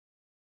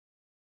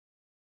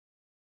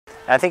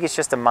And I think it's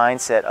just a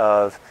mindset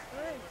of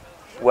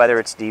whether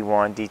it's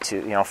D1,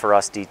 D2, for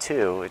us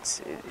D2,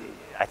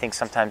 I think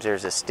sometimes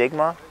there's a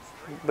stigma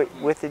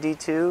with the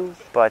D2,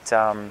 but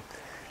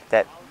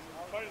that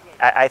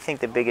I think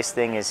the biggest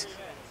thing is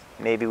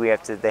maybe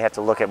they have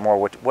to look at more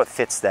what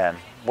fits them.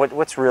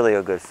 What's really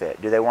a good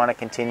fit? Do they want to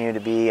continue to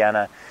be on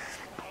a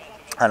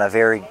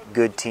very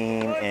good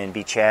team and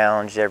be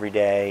challenged every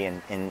day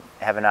and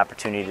have an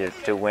opportunity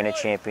to win a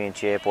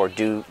championship, or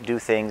do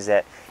things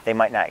that they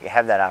might not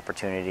have that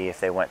opportunity if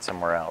they went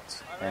somewhere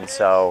else? And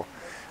so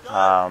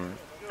I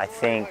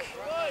think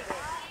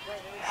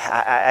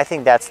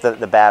that's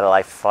the battle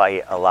I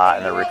fight a lot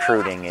in the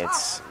recruiting.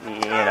 It's,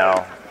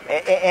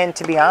 and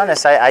to be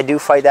honest, I do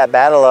fight that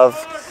battle of,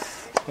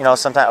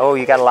 sometimes,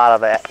 you got a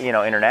lot of,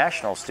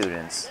 international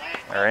students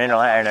or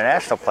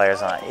international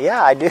players.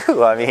 Yeah, I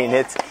do. I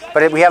mean,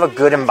 but we have a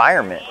good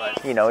environment.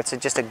 It's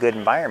just a good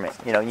environment.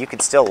 You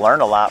could still learn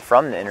a lot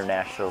from the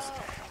internationals.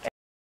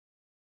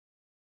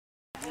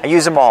 I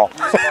use them all.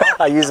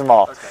 I use them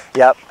all. Okay.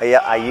 Yep. Yeah,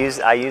 I use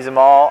them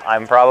all.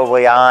 I'm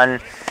probably on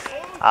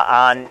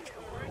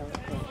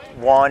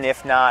one,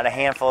 if not a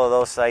handful of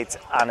those sites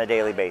on a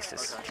daily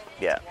basis.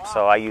 Yeah.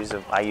 So I use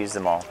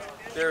them all.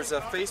 There's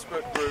a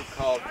Facebook group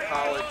called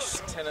College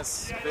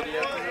Tennis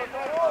Video Group.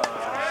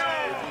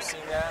 Have you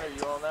seen that? Are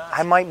you on that?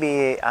 I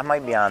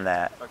might be on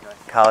that. Okay.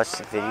 College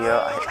Video,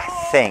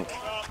 I think.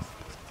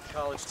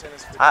 College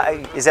Tennis Video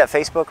Group. Is that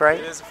Facebook, right?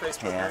 It is a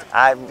Facebook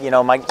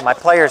group. My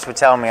players would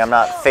tell me I'm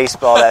not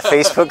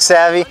Facebook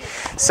savvy,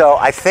 so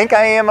I think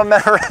I am a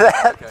member of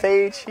that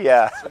page.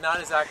 Yeah. So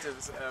not as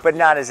active. But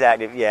not as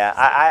active. Yeah.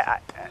 I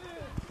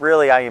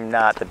really, I am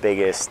not the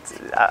biggest.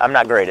 I'm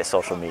not great at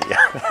social media.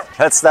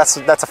 that's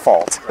a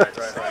fault, right.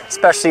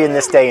 Especially in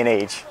this day and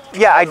age.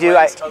 Yeah, I do.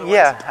 I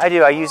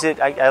do. I use it.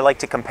 I like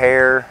to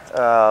compare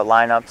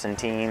lineups and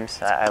teams.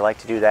 I like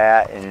to do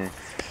that, and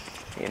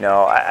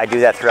I do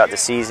that throughout the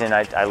season.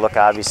 I look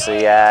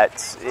obviously at.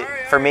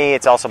 For me,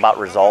 it's also about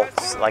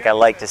results. Like I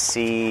like to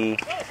see.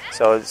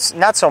 So it's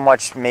not so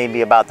much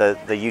maybe about the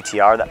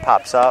UTR that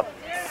pops up.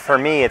 For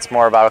me, it's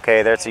more about,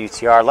 okay, there's a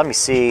UTR. Let me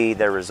see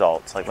their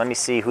results. Like, let me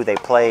see who they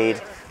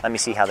played. Let me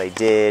see how they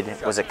did.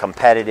 Was it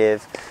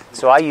competitive?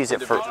 So I use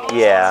it for,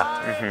 yeah.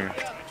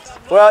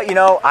 Mm-hmm.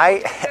 Well,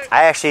 I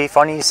actually,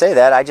 funny you say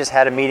that, I just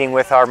had a meeting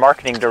with our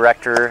marketing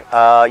director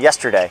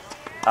yesterday.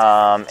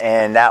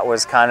 And that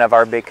was kind of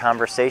our big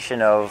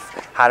conversation of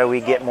how do we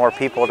get more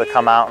people to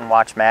come out and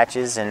watch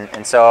matches.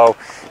 And so,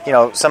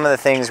 some of the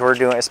things we're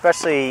doing,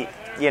 especially,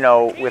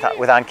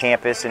 with on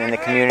campus and in the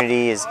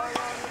community is,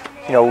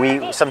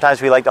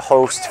 sometimes we like to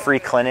host free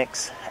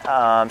clinics.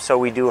 So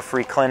we do a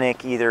free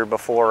clinic either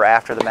before or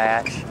after the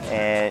match.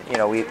 And,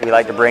 we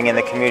like to bring in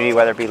the community,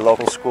 whether it be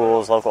local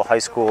schools, local high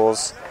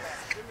schools,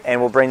 and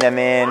we'll bring them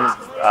in.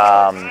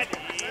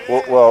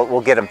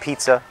 We'll get them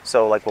pizza.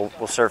 So like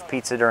we'll serve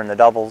pizza during the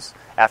doubles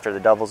after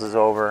the doubles is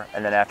over.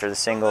 And then after the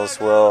singles,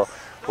 we'll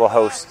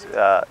host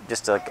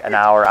just an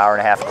hour and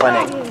a half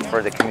clinic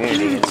for the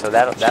community. And so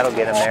that'll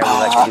get them there. We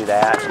like to do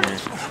that. And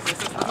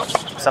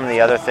some of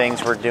the other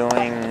things we're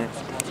doing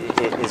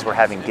is we're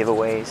having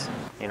giveaways.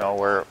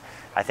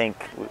 I think,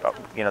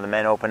 the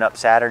men open up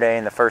Saturday,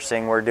 and the first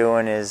thing we're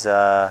doing is,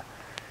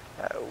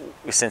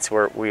 since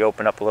we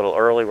open up a little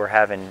early, we're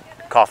having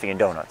coffee and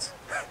donuts.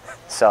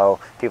 So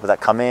people that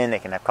come in, they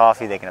can have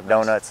coffee, they can have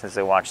donuts as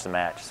they watch the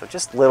match. So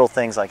just little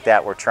things like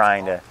that, we're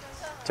trying to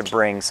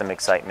bring some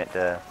excitement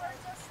to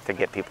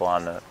get people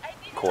on the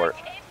court.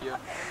 Yeah,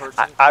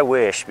 I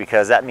wish,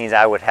 because that means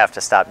I would have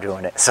to stop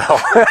doing it. So,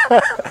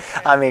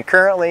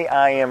 currently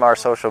I am our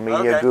social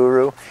media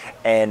guru,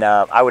 and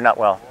I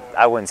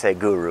wouldn't say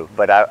guru,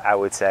 but I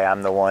would say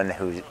I'm the one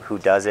who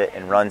does it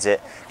and runs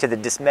it, to the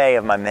dismay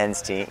of my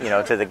men's team,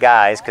 to the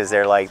guys, because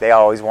they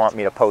always want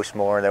me to post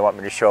more, they want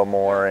me to show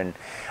more, and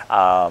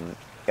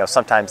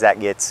sometimes that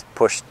gets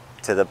pushed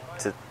to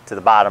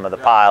the bottom of the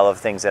pile of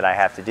things that I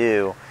have to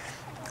do.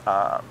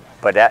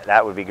 But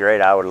that would be great.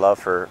 I would love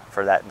for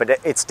that. But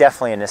it's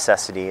definitely a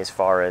necessity as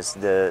far as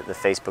the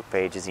Facebook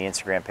pages, the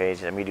Instagram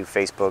page. And we do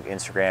Facebook,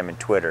 Instagram, and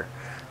Twitter.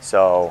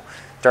 So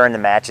during the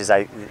matches,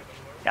 I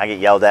get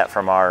yelled at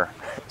from our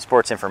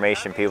sports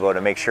information people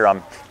to make sure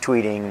I'm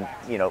tweeting,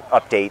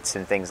 updates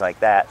and things like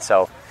that.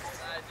 So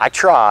I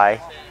try,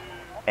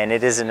 and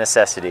it is a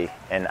necessity.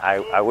 And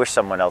I wish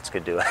someone else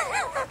could do it.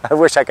 I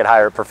wish I could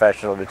hire a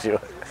professional to do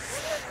it.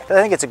 I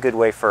think it's a good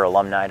way for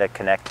alumni to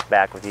connect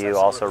back with you,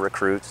 also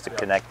recruits to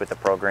connect with the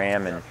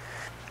program. And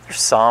there's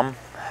some.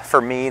 For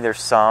me,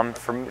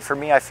 For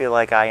me, I feel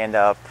like I end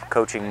up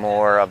coaching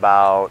more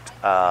about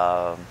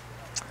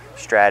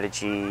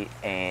strategy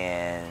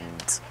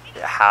and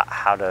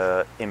how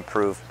to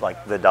improve,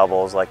 like the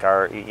doubles, like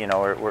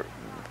we're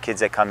kids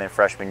that come in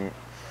freshman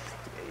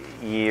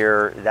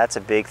year. That's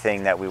a big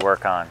thing that we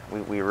work on.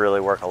 We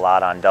really work a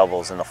lot on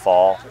doubles in the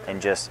fall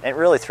and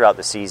really throughout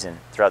the season,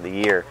 throughout the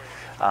year.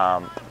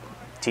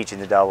 Teaching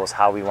the doubles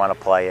how we want to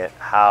play it,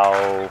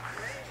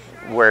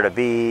 where to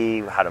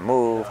be, how to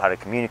move, how to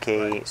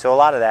communicate. So a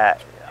lot of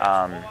that,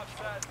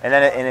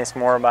 and it's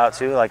more about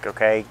too, like,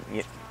 okay,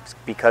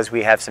 because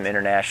we have some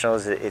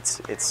internationals,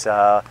 it's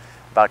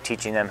about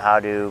teaching them how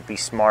to be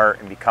smart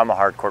and become a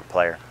hard court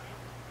player,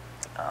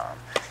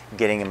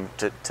 getting them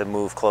to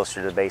move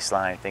closer to the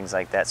baseline, things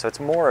like that. So it's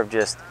more of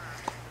just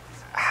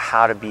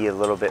how to be a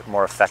little bit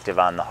more effective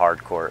on the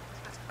hard court.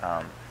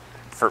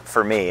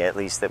 For me, at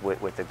least,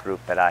 with the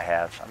group that I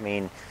have. I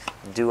mean,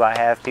 do I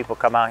have people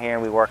come out here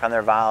and we work on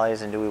their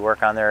volleys, and do we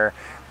work on their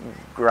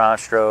ground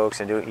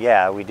strokes? And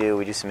yeah, we do.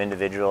 We do some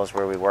individuals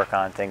where we work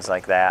on things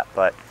like that.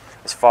 But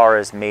as far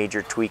as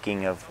major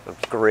tweaking of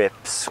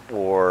grips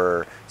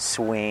or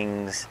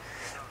swings,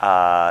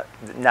 not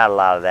a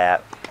lot of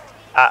that.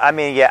 I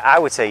mean, yeah, I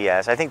would say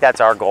yes. I think that's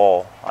our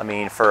goal. I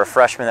mean, for a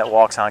freshman that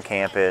walks on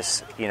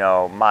campus,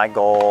 my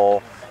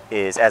goal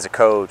is, as a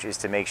coach, is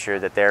to make sure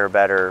that they're a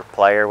better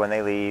player when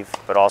they leave,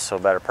 but also a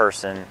better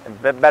person,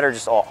 better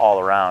just all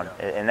around.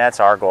 And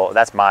that's our goal.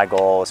 That's my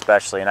goal,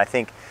 especially. And I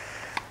think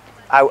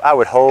I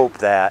would hope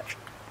that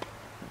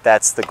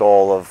that's the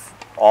goal of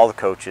all the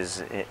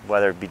coaches,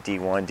 whether it be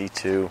D1,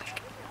 D2,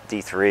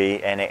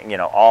 D3,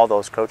 and all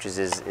those coaches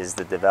is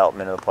the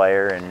development of the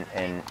player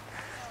and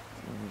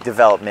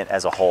development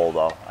as a whole.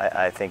 Though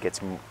I think it's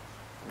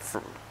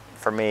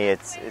for me,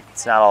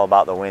 it's not all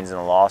about the wins and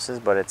the losses,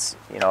 but it's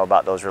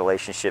about those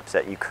relationships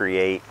that you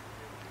create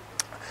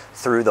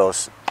through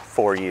those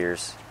 4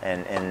 years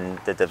and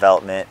the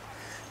development,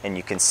 and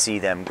you can see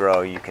them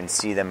grow, you can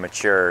see them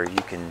mature,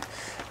 you can,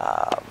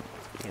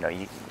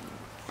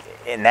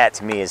 and that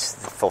to me is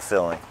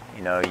fulfilling.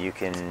 You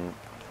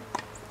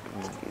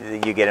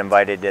get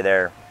invited to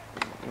their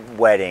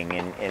wedding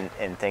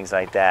and things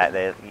like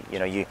that.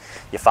 You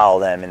follow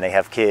them and they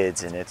have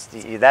kids, and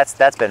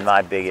that's been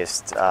my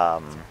biggest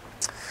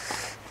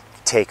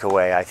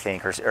takeaway, I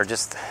think, or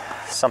just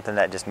something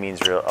that just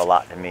means a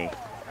lot to me,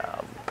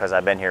 because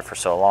I've been here for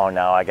so long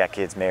now. I got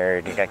kids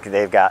married.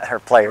 They've got her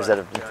players that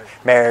have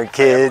married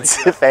kids,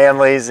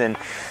 families, and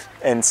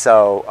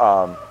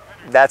so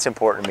that's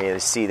important to me, to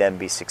see them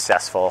be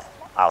successful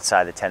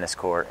outside the tennis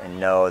court and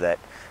know that.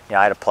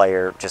 I had a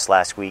player just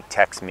last week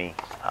text me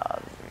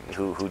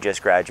who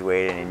just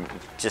graduated and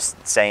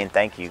just saying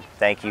thank you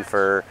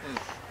for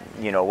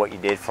what you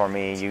did for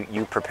me.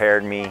 You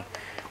prepared me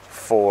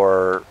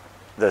for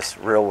this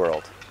real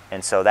world,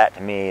 and so that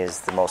to me is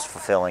the most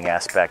fulfilling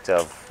aspect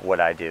of what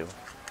I do.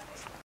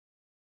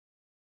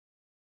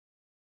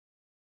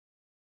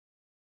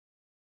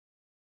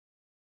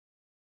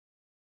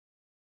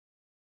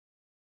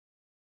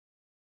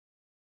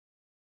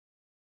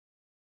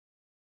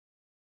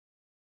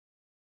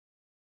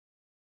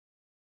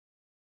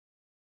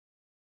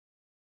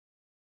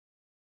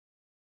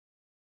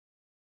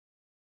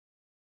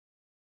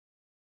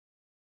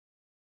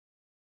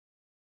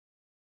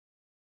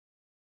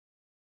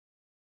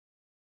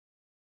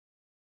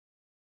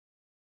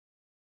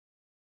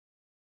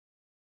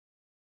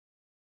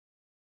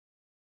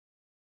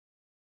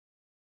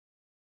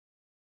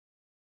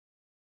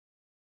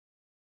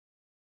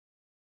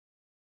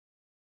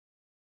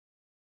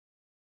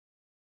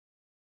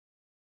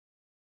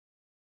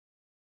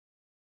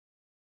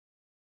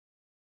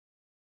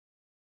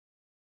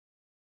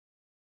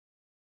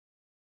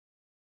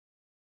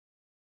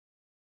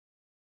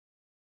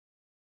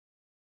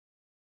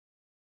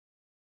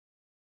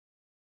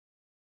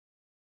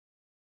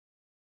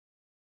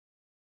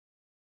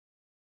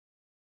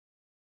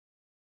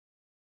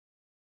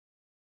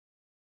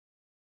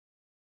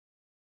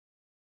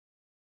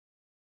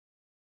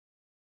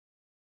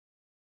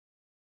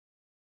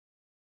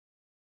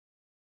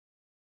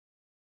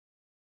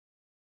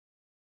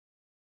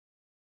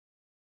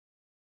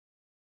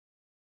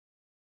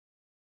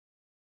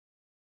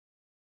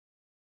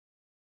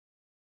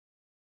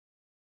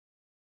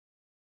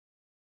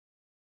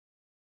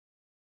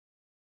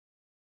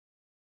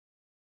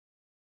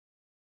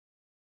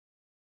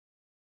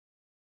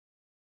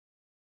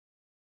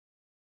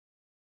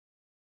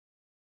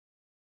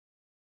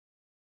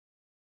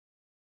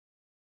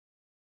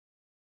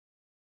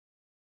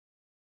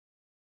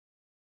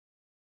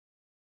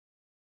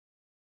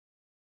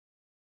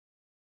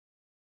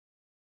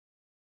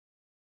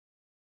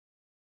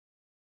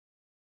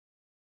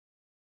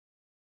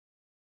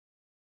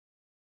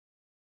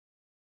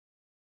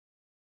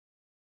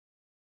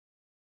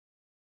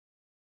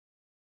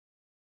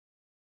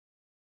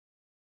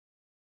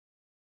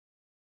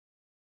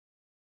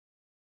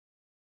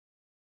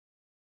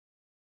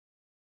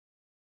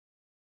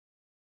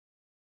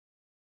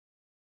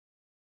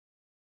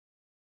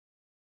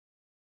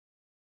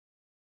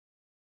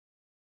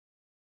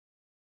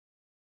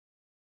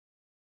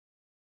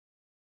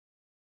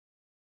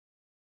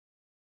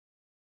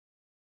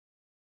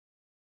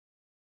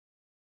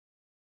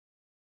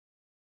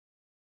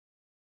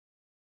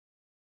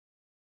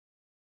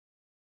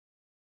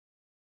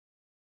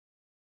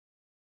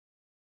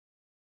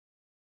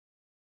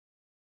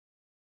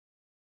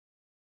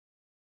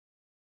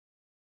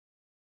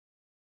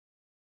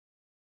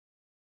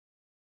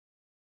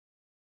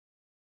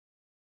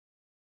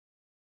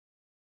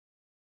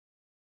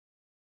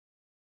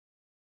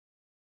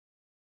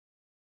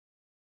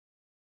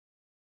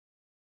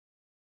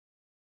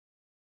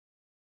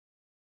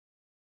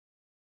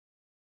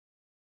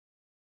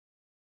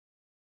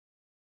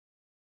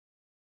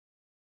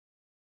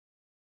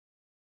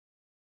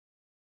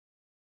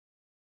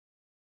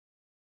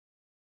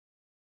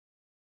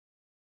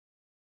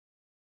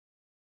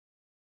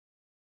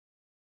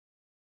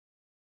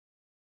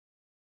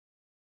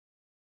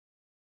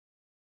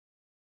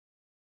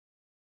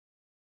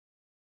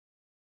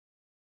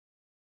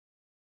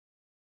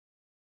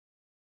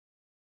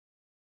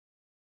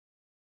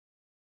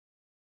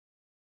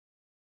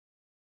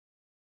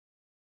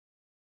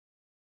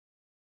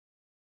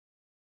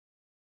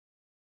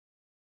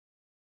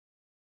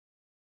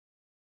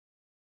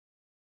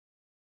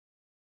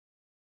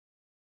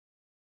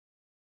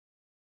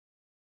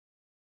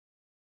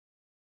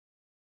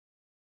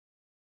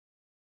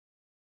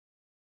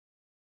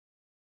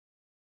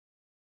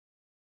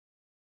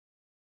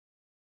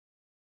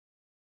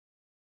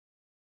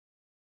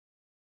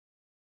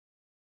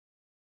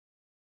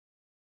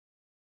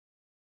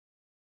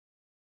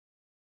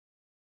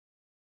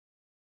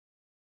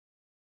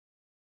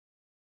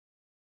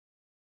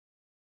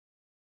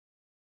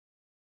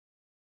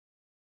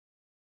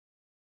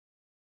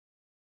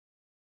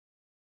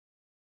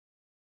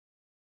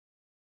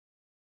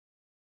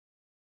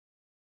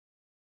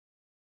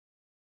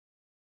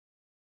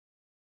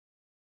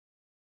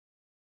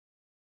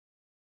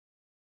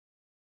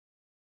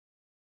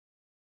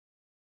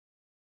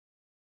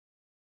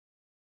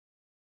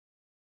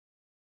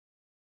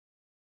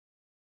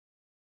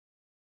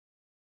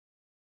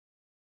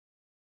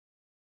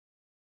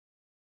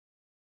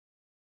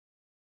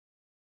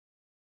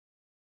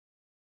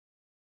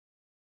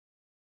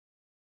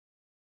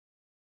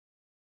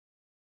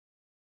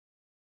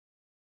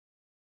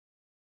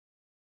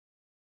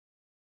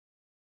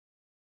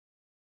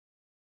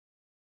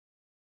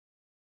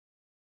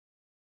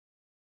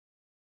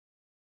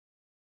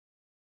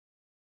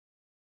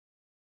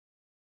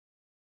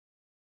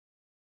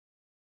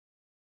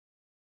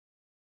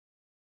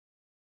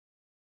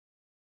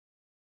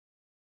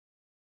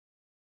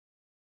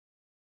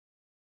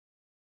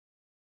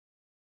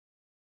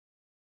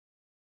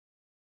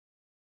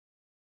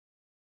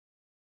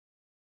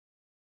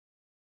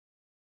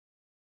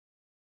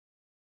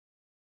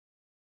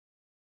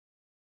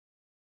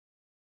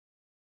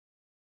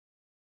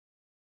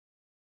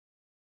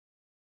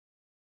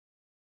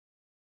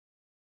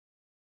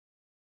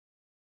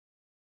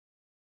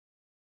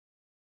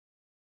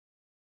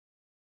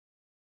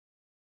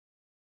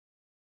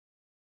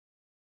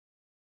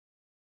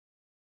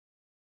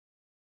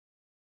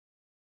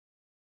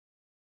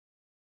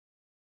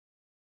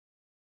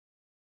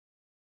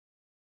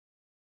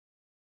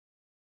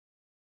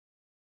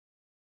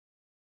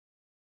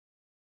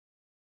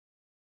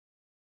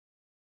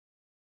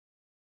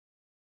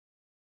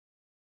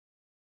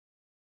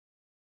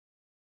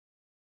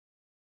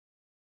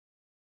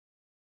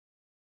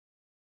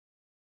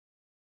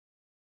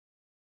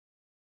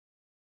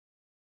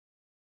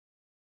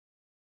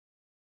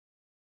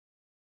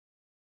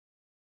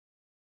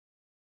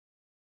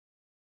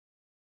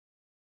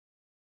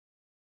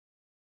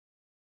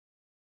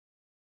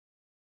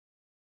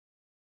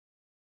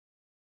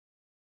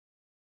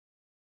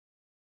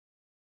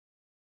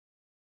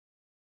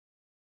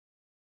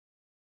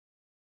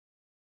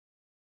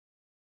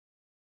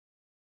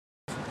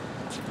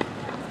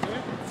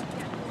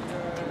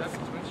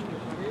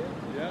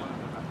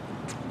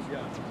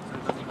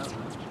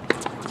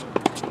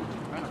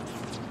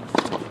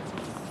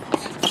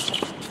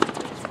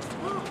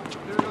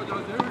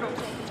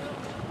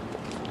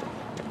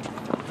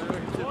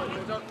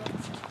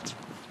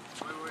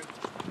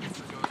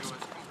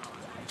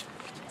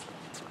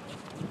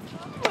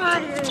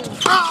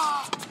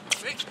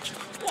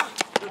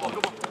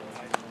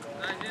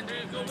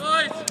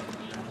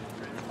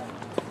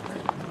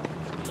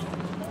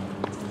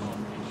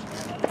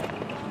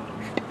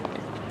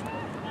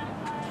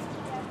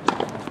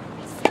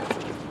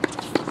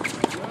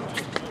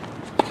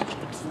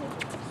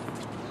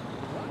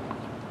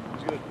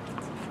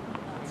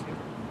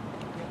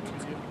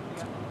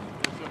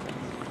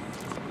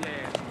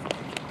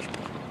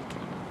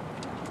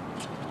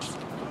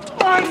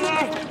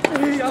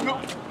 Here we go.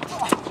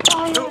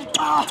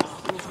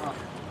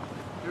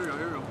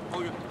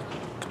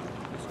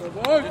 Let's go,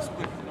 boys.